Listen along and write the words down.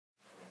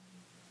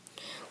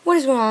What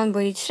is going on,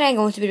 everybody? Today I'm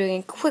going to be doing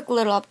a quick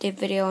little update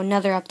video,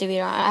 another update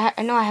video. I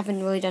know I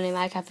haven't really done a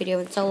Minecraft video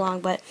in so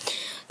long, but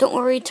don't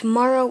worry,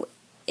 tomorrow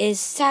is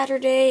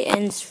Saturday,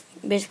 and it's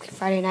basically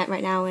Friday night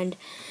right now, and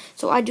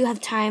so I do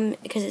have time,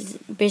 because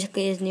it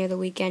basically is near the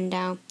weekend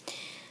now,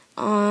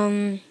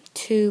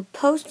 to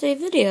post a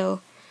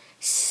video.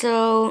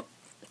 So,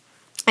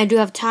 I do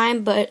have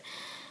time, but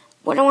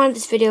what I wanted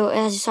this video,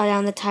 as you saw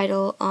down the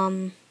title,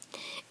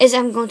 is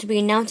I'm going to be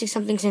announcing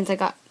something since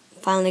I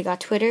finally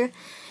got Twitter.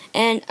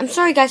 And I'm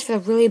sorry guys for the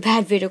really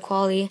bad video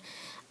quality.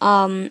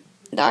 The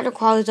audio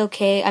quality is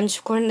okay. I'm just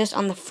recording this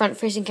on the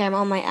front-facing camera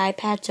on my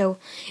iPad, so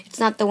it's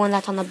not the one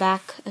that's on the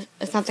back.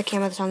 It's not the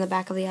camera that's on the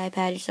back of the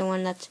iPad. It's the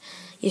one that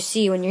you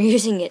see when you're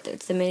using it.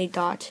 It's the mini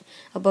dot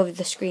above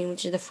the screen,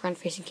 which is the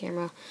front-facing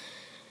camera.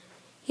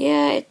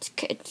 Yeah,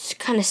 it's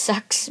kind of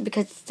sucks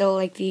because it's still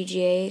like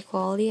VGA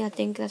quality. I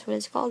think that's what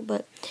it's called,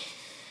 but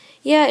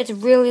yeah, it's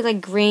really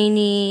like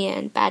grainy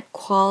and bad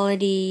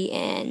quality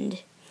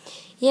and.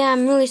 Yeah,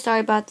 I'm really sorry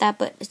about that,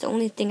 but it's the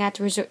only thing I had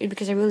to resort to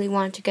because I really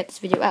wanted to get this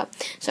video out.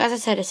 So as I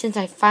said, since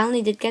I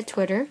finally did get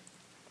Twitter,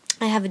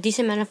 I have a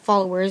decent amount of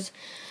followers,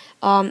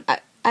 and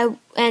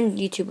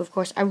YouTube, of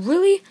course. I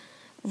really,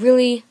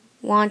 really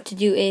want to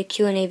do a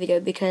Q&A video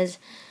because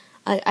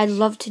I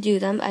love to do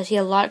them. I see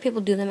a lot of people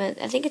do them, and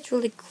I think it's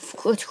really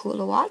cool,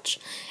 to watch,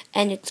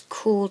 and it's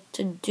cool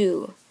to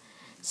do.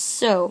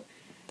 So,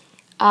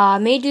 I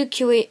may do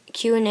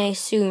Q&A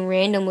soon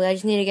randomly. I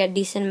just need to get a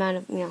decent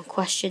amount of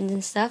questions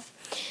and stuff.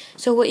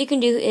 So what you can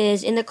do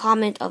is in the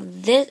comment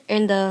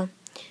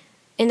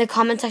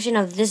section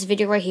of this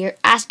video right here,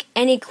 ask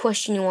any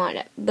question you want.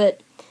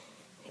 But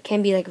it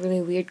can be like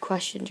really weird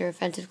questions or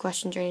offensive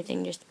questions or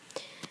anything. Just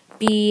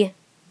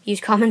use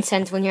common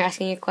sense when you're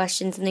asking your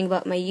questions. Something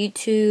about my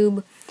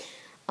YouTube,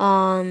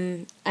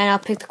 and I'll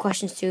pick the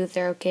questions too if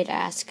they're okay to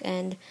ask.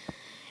 And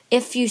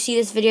if you see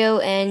this video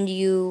and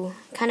you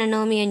kind of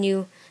know me and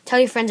you tell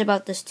your friends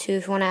about this too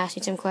if you want to ask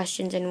me some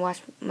questions and watch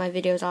my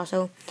videos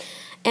also.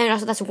 And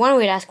also that's one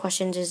way to ask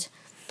questions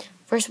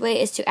first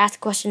way is to ask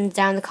questions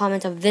down in the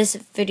comments of this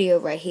video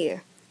right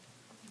here.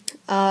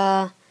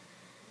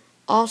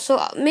 Also,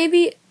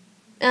 maybe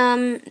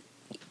when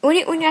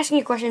you're asking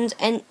your questions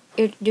and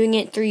you're doing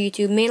it through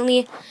YouTube,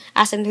 mainly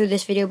ask them through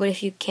this video, but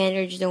if you can't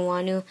or just don't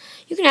want to,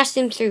 you can ask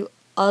them through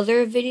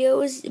other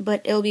videos,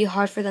 but it'll be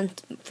hard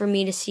for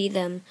me to see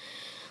them.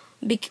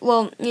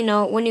 Well,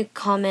 when you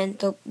comment,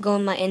 they'll go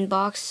in my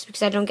inbox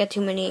because I don't get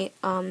too many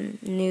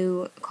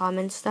new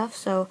comment stuff.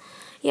 So,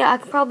 yeah, I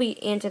can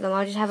probably answer them.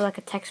 I'll just have like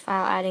a text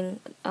file adding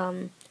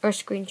or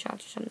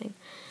screenshots or something.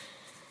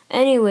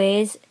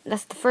 Anyways,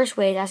 that's the first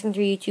way, is asking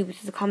through YouTube, which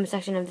is the comment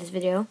section of this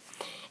video.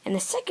 And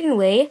the second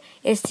way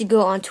is to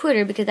go on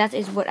Twitter because that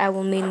is what I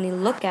will mainly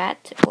look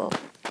at. Well,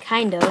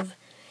 kind of.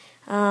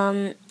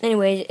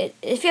 Anyways,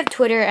 if you have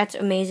Twitter, that's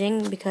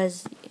amazing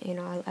because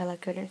I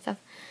like Twitter and stuff.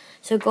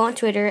 So go on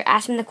Twitter,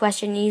 ask me the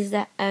question. Use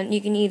that, and you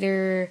can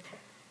either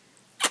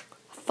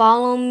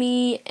follow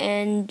me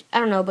and I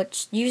don't know,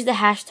 but use the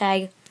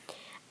hashtag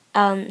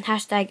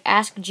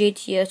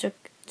 #AskJTO.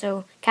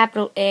 So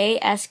capital A,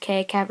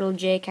 SK, capital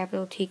J,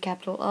 capital T,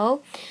 capital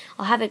O.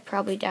 I'll have it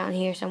probably down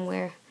here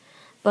somewhere.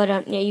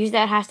 But yeah, use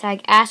that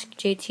hashtag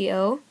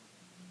 #AskJTO.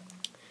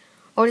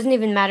 Or it doesn't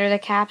even matter the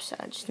caps,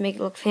 just to make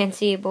it look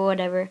fancy, but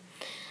whatever.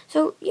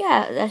 So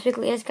yeah, that's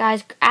basically it,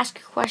 guys.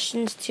 Ask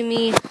questions to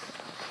me.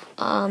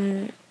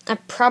 I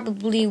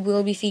probably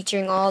will be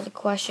featuring all the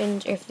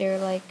questions if they're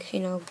like,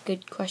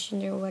 good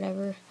questions or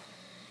whatever.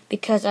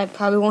 Because I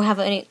probably won't have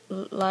a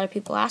lot of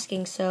people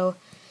asking. So,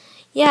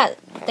 yeah,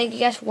 thank you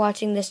guys for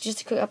watching this.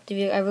 Just a quick update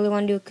video. I really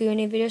want to do a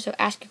Q&A video, so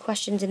ask your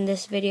questions in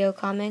this video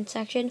comment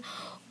section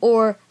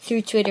or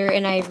through Twitter.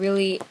 And I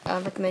really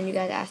recommend you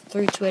guys ask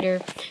through Twitter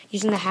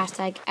using the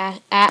hashtag at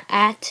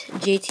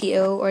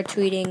JTO or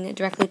tweeting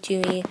directly to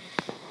me,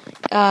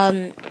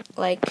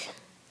 like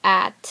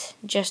at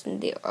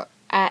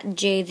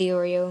J the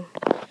Oreo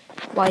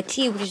YT,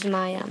 which is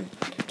my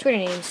Twitter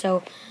name.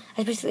 So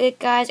that's basically it,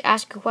 guys.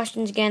 Ask your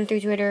questions again through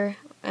Twitter,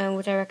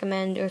 which I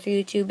recommend, or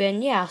through YouTube.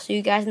 And yeah, I'll see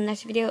you guys in the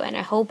next video. And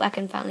I hope I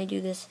can finally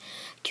do this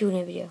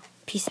Q&A video.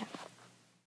 Peace out.